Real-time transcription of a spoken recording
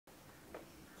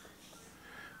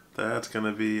That's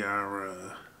gonna be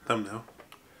our thumbnail.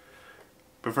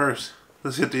 But first,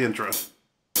 let's hit the intro.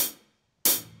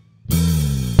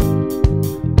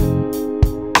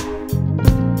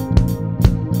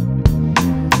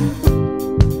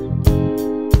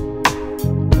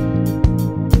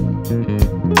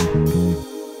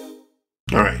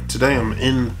 Alright, today I'm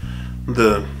in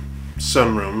the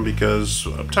sunroom because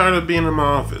I'm tired of being in my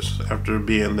office after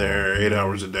being there 8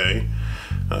 hours a day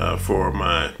for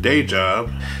my day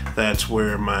job. That's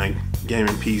where my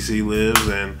gaming PC lives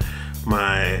and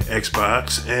my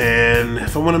Xbox, and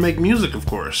if I want to make music, of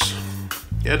course,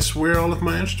 that's where all of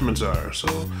my instruments are.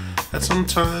 So I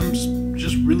sometimes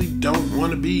just really don't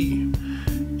want to be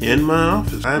in my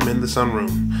office. I'm in the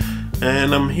sunroom.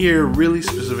 And I'm here really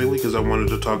specifically because I wanted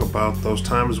to talk about those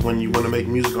times when you want to make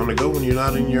music on the go when you're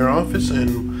not in your office,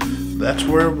 and that's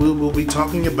where we will be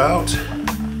talking about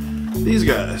these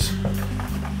guys.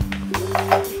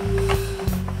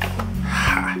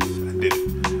 Ha! I did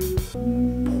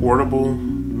it. Portable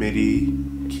MIDI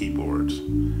keyboards.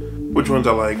 Which ones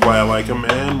I like, why I like them,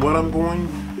 and what I'm going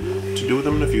to do with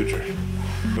them in the future.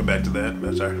 Go back to that.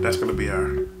 That's gonna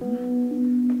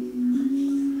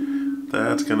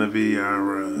be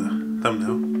our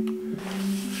thumbnail.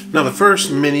 Now, the first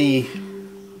mini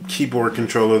keyboard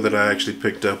controller that I actually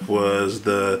picked up was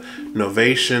the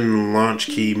Novation Launch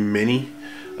Key Mini.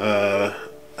 I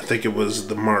think it was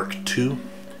the Mark II,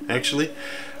 actually.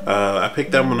 I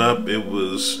picked that one up. It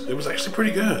was actually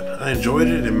pretty good. I enjoyed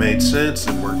it. It made sense.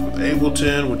 It worked with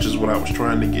Ableton, which is what I was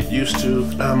trying to get used to.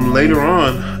 Later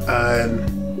on, I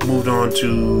moved on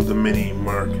to the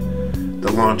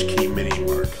the Launch Key Mini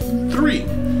Mark III.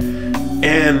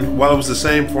 And while it was the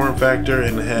same form factor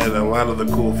and had a lot of the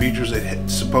cool features, it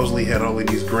supposedly had all of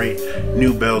these great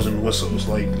new bells and whistles,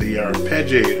 like the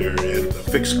arpeggiator and the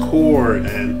fixed chord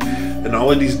and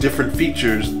all of these different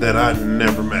features that I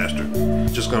never mastered.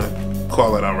 Just gonna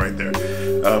call it out right there.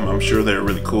 I'm sure they're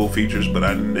really cool features, but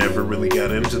I never really got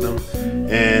into them.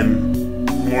 And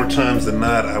more times than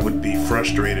not, I would be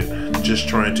frustrated just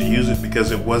trying to use it because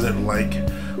it wasn't like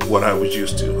what I was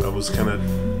used to. I was kind of,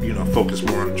 focused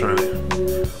more on trying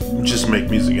to just make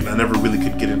music, and I never really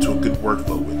could get into a good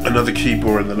workflow with it. Another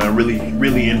keyboard that I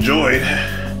really enjoyed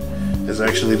is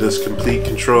actually this Complete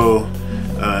Control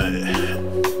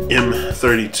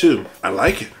M32. I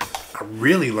like it. I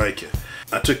really like it.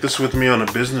 I took this with me on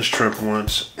a business trip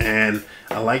once, and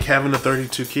I like having the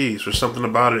 32 keys. There's something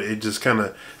about it. It just kind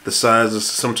of, the size is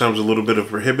sometimes a little bit of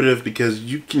prohibitive because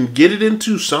you can get it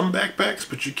into some backpacks,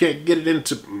 but you can't get it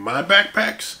into my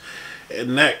backpacks,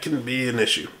 and that can be an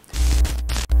issue.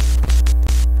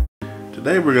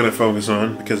 Today we're going to focus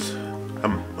on, because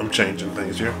I'm changing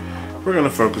things here, we're going to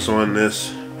focus on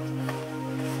this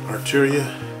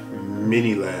Autiria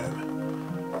Minilab.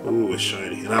 Ooh, it's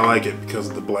shiny, and I like it because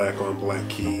of the black on black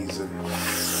keys, and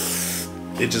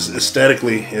it just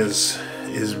aesthetically is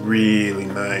really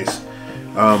nice.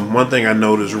 One thing I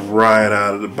noticed right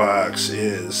out of the box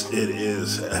is it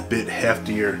is a bit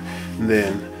heftier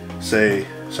than, say,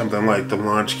 something like the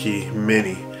Launch Key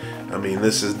Mini. I mean,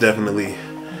 this is definitely,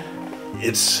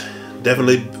 it's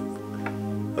definitely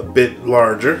a bit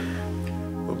larger,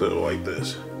 a bit like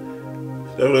this.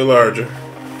 Definitely larger.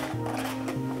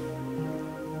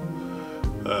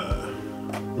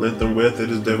 Length and width,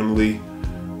 it is definitely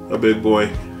a big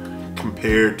boy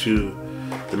compared to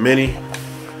the Mini.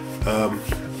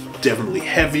 Definitely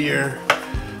heavier.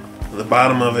 The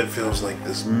bottom of it feels like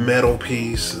this metal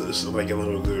piece. There's like a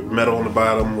little bit of metal on the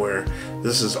bottom, where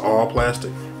this is all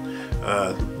plastic.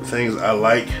 Things I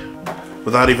like,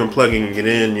 without even plugging it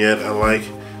in yet, I like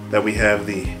that we have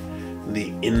the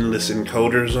endless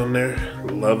encoders on there.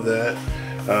 Love that.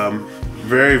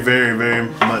 Very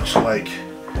much like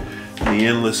the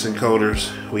endless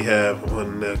encoders we have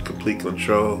on the Complete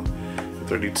Control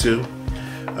 32.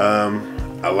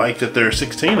 I like that there are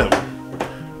 16 of them,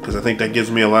 because I think that gives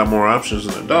me a lot more options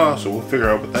in the DAW, so we'll figure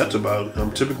out what that's about.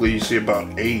 Typically you see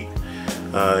about 8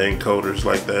 encoders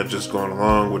like that just going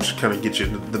along, which kind of gets you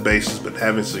the basis, but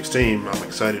having 16, I'm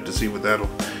excited to see what that'll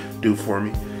do for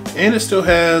me. And it still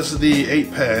has the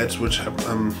 8 pads, which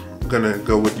I'm gonna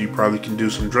go with. You probably can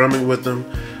do some drumming with them.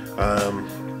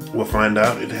 We'll find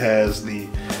out. It has the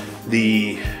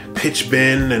pitch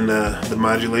bend and the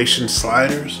modulation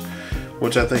sliders,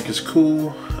 which I think is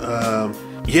cool.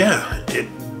 Yeah, it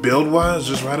build-wise,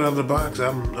 just right out of the box,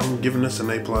 I'm giving this an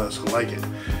A+. I like it.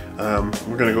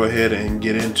 We're gonna go ahead and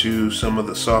get into some of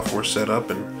the software setup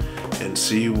and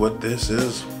see what this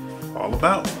is all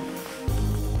about.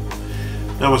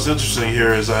 Now, what's interesting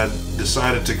here is I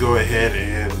decided to go ahead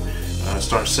and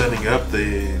start setting up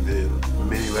the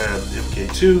Minilab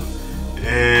MK2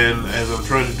 And as I'm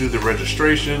trying to do the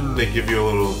registration, they give you a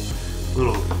little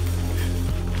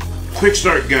quick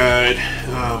start guide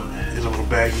in a little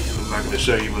baggie. I'm not going to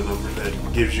show you my number.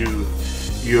 That gives you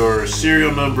your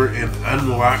serial number and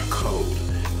unlock code,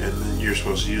 and then you're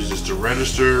supposed to use this to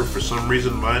register. For some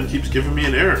reason, mine keeps giving me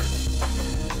an error.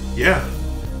 Yeah,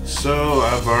 so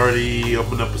I've already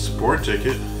opened up a support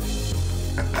ticket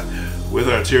with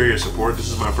Autiria support. This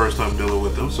is my first time dealing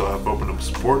with them, so I've opened up a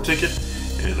support ticket,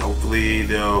 and hopefully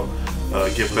they'll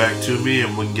get back to me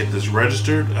and we can get this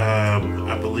registered.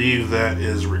 I believe that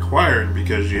is required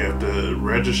because you have to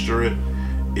register it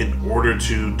in order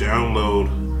to download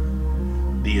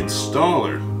the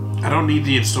installer. I don't need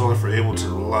the installer for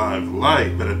Ableton Live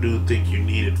Lite, but I do think you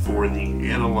need it for the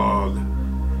Analog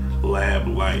Lab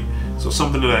Lite. So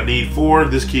something that I need for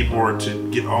this keyboard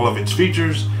to get all of its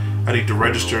features, I need to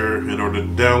register in order to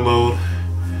download,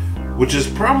 which is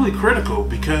probably critical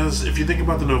because if you think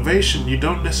about the Novation, you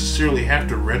don't necessarily have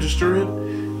to register it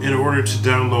in order to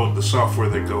download the software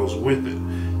that goes with it.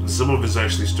 And some of it's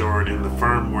actually stored in the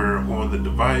firmware on the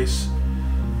device.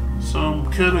 So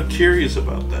I'm kind of curious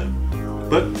about that,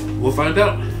 but we'll find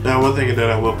out. Now, one thing that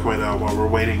I will point out while we're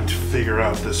waiting to figure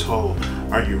out this whole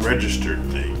 "are you registered"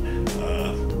 thing,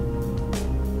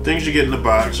 things you get in the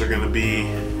box are going to be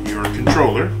your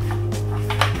controller.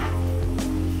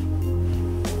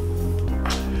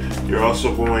 You're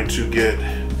also going to get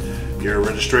your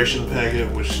registration packet,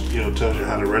 which tells you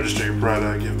how to register your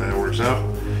product if that works out,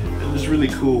 and this really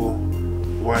cool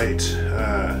white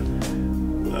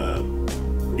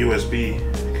USB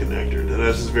connector. Now,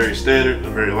 this is very standard. I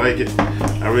very like it.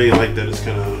 I really like that it's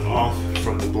kind of off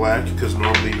from the black, because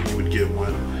normally you would get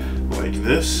one like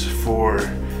this for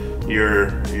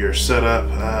your setup.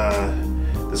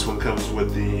 This one comes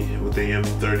with the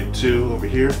M32 over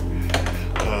here.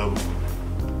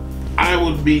 I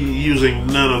would be using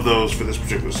none of those for this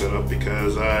particular setup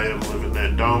because I am living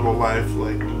that dongle life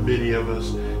like many of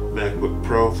us MacBook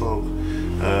Pro folk.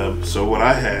 So what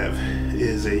I have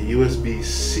is a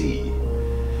USB-C.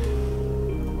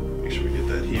 Make sure we get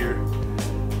that here.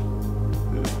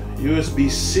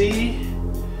 USB-C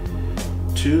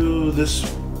to this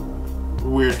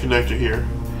weird connector here,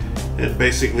 and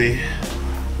basically,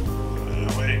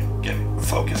 wait, get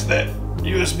focus that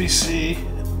USB-C.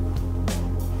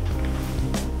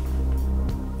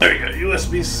 There you go,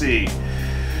 USB-C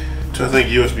to, I think,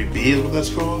 USB-B is what that's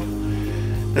called.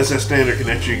 That's that standard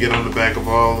connector you get on the back of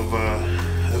all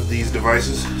of these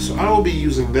devices. So I will be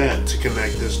using that to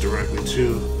connect this directly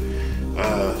to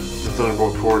the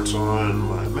Thunderbolt ports on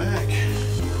my Mac,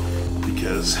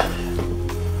 because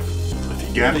if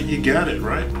you got it, you got it,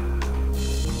 right?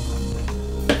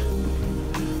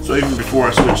 So even before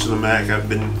I switched to the Mac, I've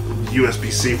been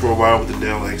USB-C for a while with the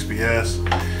Dell XPS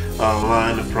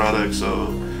line of products,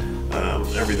 so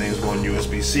everything's going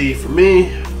USB-C for me.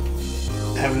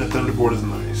 Having a Thunderbolt is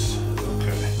nice.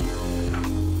 Okay.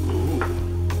 Ooh.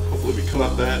 Hopefully we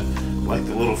caught that, like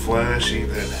the little flashy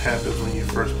that happens when you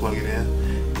first plug it in.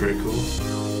 Very cool.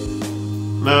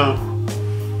 Now,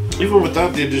 even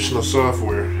without the additional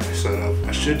software setup,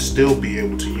 I should still be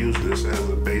able to use this as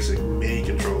a basic MIDI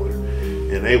controller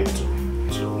in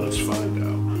Ableton. So let's find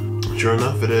out. Sure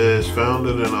enough, it is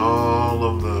founded in all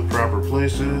of the proper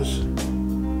places.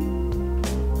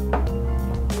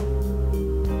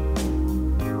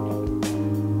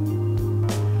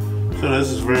 So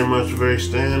this is very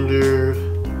standard.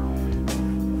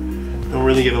 Don't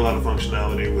really get a lot of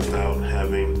functionality without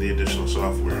having the additional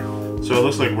software. So it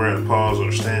looks like we're at pause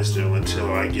or standstill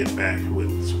until I get back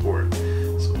with support.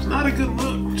 So it's not a good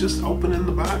look, just opening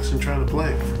the box and trying to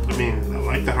play. I mean, I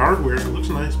like the hardware, it looks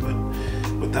nice, but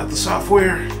without the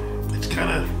software, it's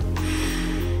kind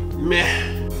of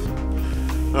meh.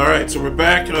 Alright, so we're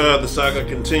back. The saga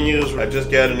continues. I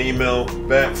just got an email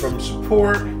back from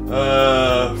support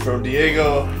from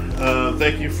Diego.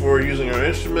 Thank you for using our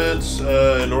instruments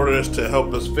in order to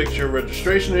help us fix your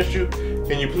registration issue.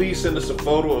 Can you please send us a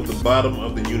photo of the bottom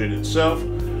of the unit itself,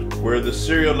 where the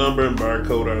serial number and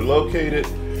barcode are located?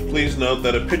 Please note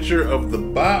that a picture of the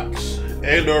box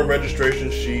and or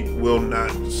registration sheet will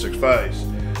not suffice.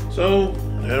 So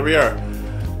there we are.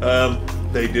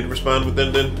 They did respond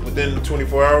within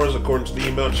 24 hours according to the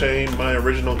email chain. My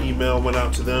original email went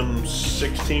out to them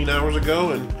 16 hours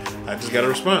ago, and I just got a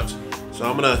response. So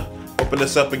I'm gonna open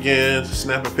this up again,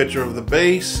 snap a picture of the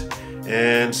base,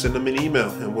 and send them an email,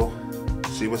 and we'll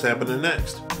see what's happening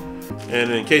next. And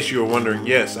in case you were wondering,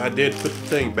 yes, I did put the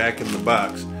thing back in the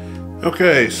box.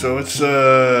 Okay, so it's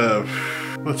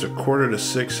what's it,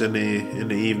 5:45 in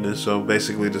the evening. So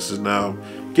basically, this is now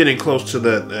getting close to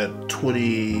that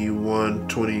 21,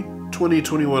 20, 20,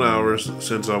 21 hours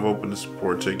since I've opened the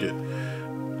support ticket.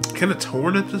 Kind of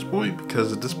torn at this point,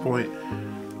 because at this point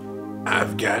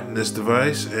I've gotten this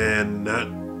device and not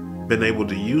been able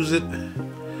to use it,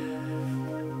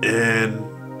 and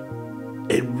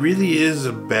it really is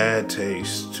a bad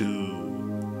taste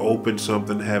to open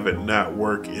something, have it not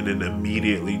work, and then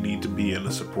immediately need to be in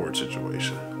a support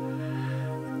situation.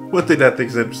 One thing I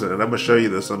think is interesting, and I'm going to show you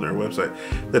this on their website,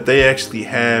 that they actually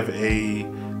have a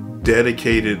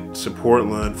dedicated support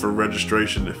line for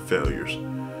registration and failures.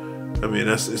 I mean,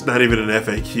 it's not even an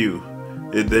FAQ.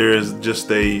 There is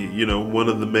just one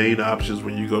of the main options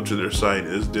when you go to their site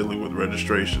is dealing with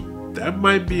registration. That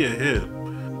might be a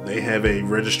hint. They have a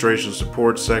registration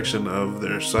support section of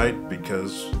their site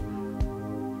because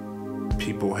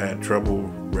people had trouble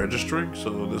registering.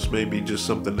 So this may be just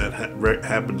something that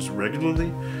happens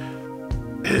regularly.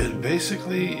 And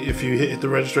basically, if you hit the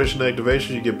registration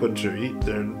activation, you get put into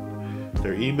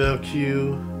their email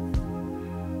queue.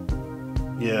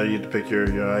 Yeah, you have to pick your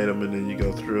item, and then you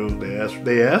go through.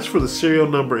 They ask for the serial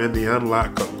number and the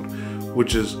unlock code,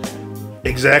 which is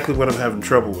exactly what I'm having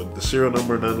trouble with. The serial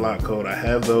number and unlock code, I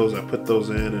have those, I put those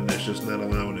in, and it's just not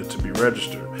allowing it to be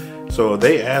registered. So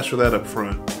they asked for that up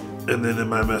front, and then in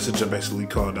my message I basically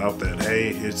called out that, hey,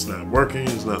 it's not working,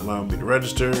 it's not allowing me to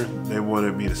register. They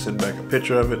wanted me to send back a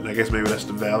picture of it, and I guess maybe that's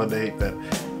to validate that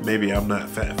maybe I'm not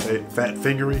fat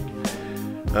fingering.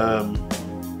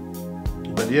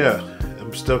 But yeah,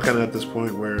 I'm still kind of at this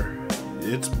point where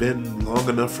it's been long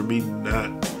enough for me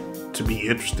not to be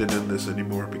interested in this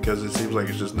anymore, because it seems like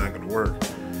it's just not going to work.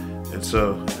 And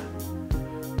so,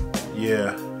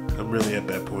 yeah, I'm really at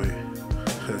that point.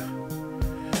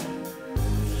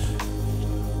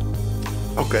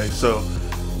 Okay, so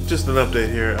just an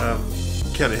update here. I'm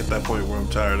kind of hit that point where I'm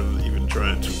tired of even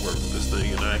trying to work with this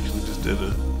thing, and I actually just did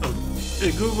a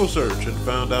Google search and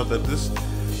found out that this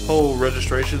whole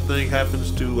registration thing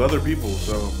happens to other people.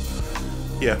 So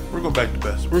yeah, we're going back to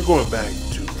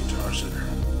Guitar Center.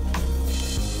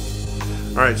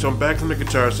 Alright, so I'm back from the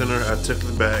Guitar Center. I took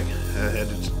it back.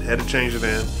 I had to change it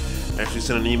in. I actually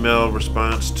sent an email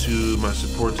response to my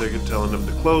support ticket telling them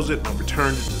to close it. I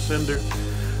returned it to sender.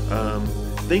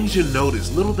 Things you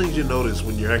notice, little things you notice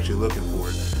when you're actually looking for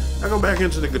it. I go back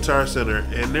into the Guitar Center,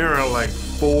 and there are like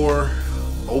 4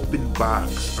 open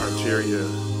box Autiria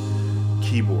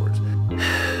keyboards.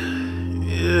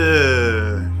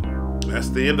 Yeah, that's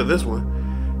the end of this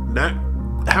one. Not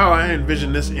how I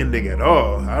envisioned this ending at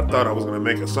all. I thought I was going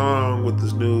to make a song with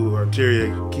this new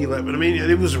Autiria key lab, but I mean,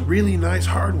 it was really nice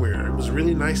hardware. It was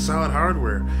really nice, solid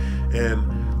hardware.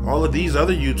 And all of these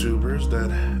other YouTubers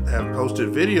that have posted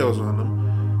videos on them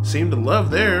seem to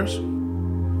love theirs.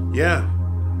 Yeah,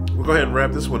 we'll go ahead and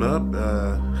wrap this one up.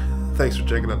 Thanks for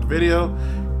checking out the video.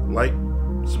 Like,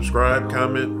 subscribe,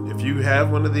 comment. If you have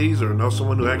one of these or know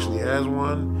someone who actually has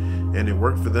one and it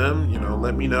worked for them,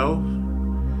 let me know.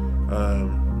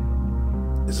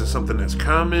 Is it something that's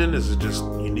common? Is it just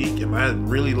unique? Am I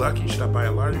really lucky? Should I buy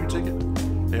a larger ticket?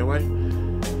 Anyway,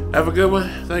 have a good one.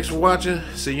 Thanks for watching.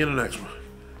 See you in the next one.